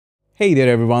Hey there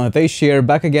everyone, Hitesh here,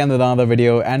 back again with another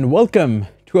video and welcome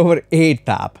to our 8th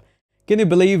app. Can you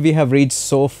believe we have reached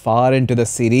so far into the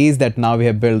series that now we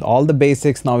have built all the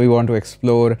basics, now we want to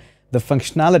explore the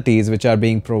functionalities which are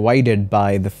being provided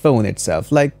by the phone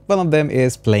itself. Like one of them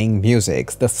is playing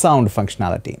music, the sound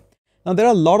functionality. Now there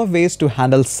are a lot of ways to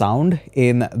handle sound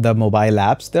in the mobile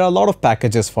apps. There are a lot of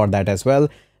packages for that as well.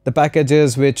 The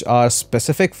packages which are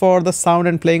specific for the sound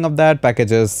and playing of that,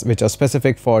 packages which are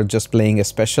specific for just playing a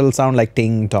special sound like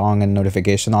ting, tong and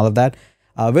notification, all of that.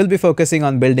 We'll be focusing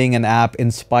on building an app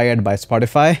inspired by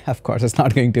Spotify. Of course, it's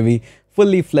not going to be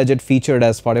fully fledged featured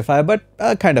as Spotify, but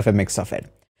kind of a mix of it.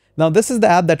 Now, this is the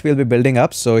app that we'll be building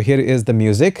up. So here is the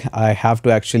music. I have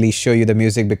to actually show you the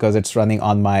music because it's running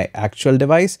on my actual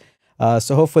device.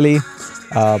 So hopefully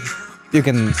you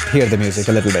can hear the music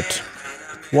a little bit.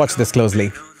 Watch this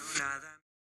closely.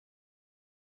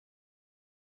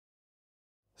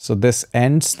 So this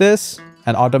ends this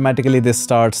and automatically this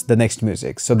starts the next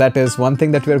music. So that is one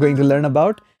thing that we are going to learn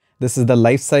about. This is the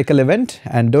life cycle event,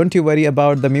 and don't you worry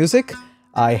about the music.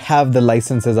 I have the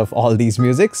licenses of all these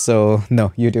musics. So no,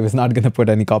 YouTube is not going to put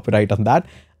any copyright on that.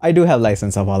 I do have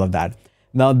license of all of that.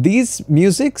 Now these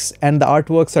musics and the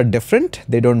artworks are different.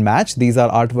 They don't match. These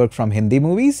are artwork from Hindi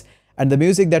movies. And the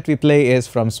music that we play is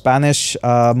from Spanish,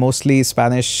 mostly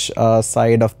Spanish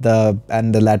side of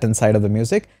and the Latin side of the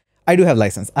music. I do have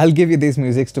license. I'll give you these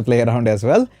musics to play around as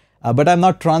well, but I'm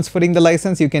not transferring the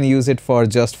license. You can use it for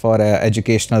just for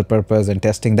educational purpose and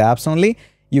testing the apps only.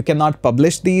 You cannot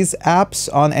publish these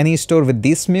apps on any store with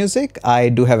this music. I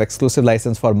do have exclusive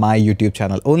license for my YouTube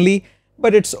channel only,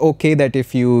 but it's okay that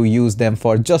if you use them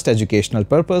for just educational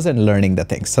purpose and learning the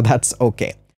things, so that's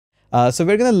okay. So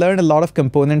we're going to learn a lot of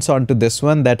components onto this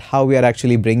one, that how we are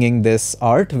actually bringing this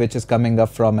art, which is coming up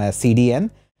from a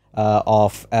CDN.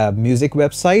 Of a music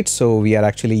website. So we are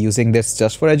actually using this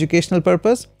just for educational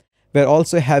purpose. We're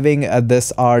also having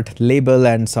this art label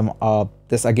and some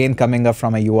this again coming up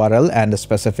from a URL and a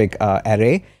specific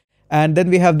array. And then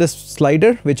we have this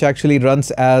slider which actually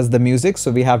runs as the music.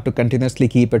 So we have to continuously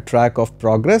keep a track of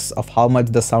progress of how much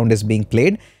the sound is being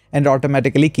played, and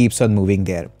automatically keeps on moving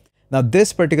there. Now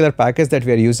this particular package that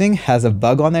we are using has a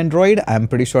bug on Android. I'm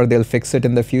pretty sure they'll fix it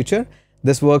in the future.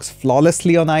 This works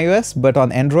flawlessly on iOS, but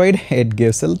on Android, it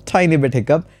gives a tiny bit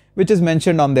hiccup, which is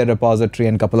mentioned on their repository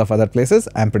and a couple of other places.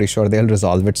 I'm pretty sure they'll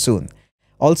resolve it soon.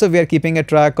 Also, we are keeping a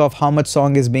track of how much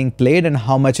song is being played and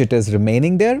how much it is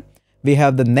remaining there. We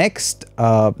have the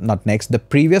the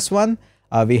previous one.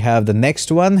 We have the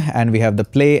next one, and we have the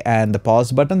play and the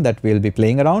pause button that we'll be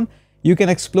playing around. You can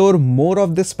explore more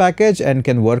of this package and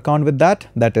can work on with that.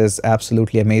 That is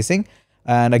absolutely amazing.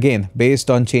 And again,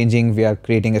 based on changing, we are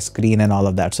creating a screen and all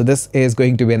of that. So this is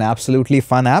going to be an absolutely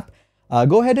fun app.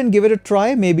 Go ahead and give it a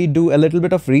try. Maybe do a little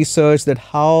bit of research that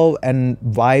how and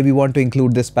why we want to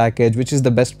include this package, which is the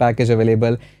best package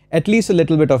available. At least a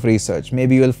little bit of research.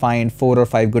 Maybe you will find 4 or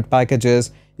 5 good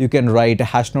packages. You can write a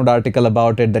Hashnote article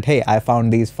about it that, hey, I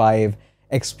found these 5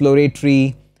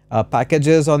 exploratory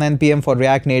packages on NPM for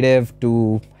React Native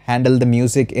to handle the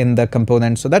music in the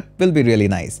component. So that will be really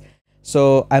nice.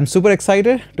 So I'm super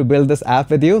excited to build this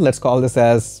app with you. Let's call this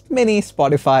as mini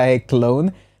Spotify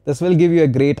clone. This will give you a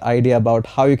great idea about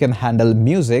how you can handle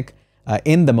music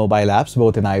in the mobile apps,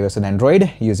 both in iOS and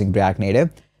Android using React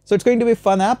Native. So it's going to be a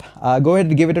fun app. Go ahead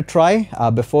and give it a try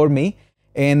before me.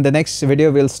 In the next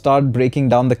video, we'll start breaking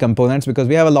down the components because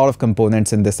we have a lot of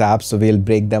components in this app. So we'll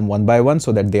break them one by one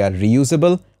so that they are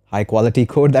reusable, high quality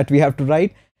code that we have to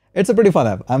write. It's a pretty fun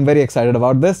app. I'm very excited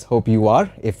about this. Hope you are.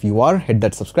 If you are, hit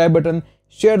that subscribe button.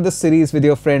 Share this series with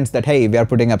your friends that, hey, we are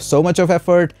putting up so much of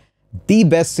effort. The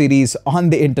best series on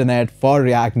the internet for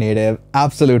React Native,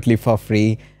 absolutely for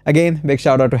free. Again, big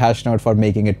shout out to Hashnote for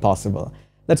making it possible.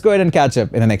 Let's go ahead and catch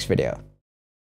up in the next video.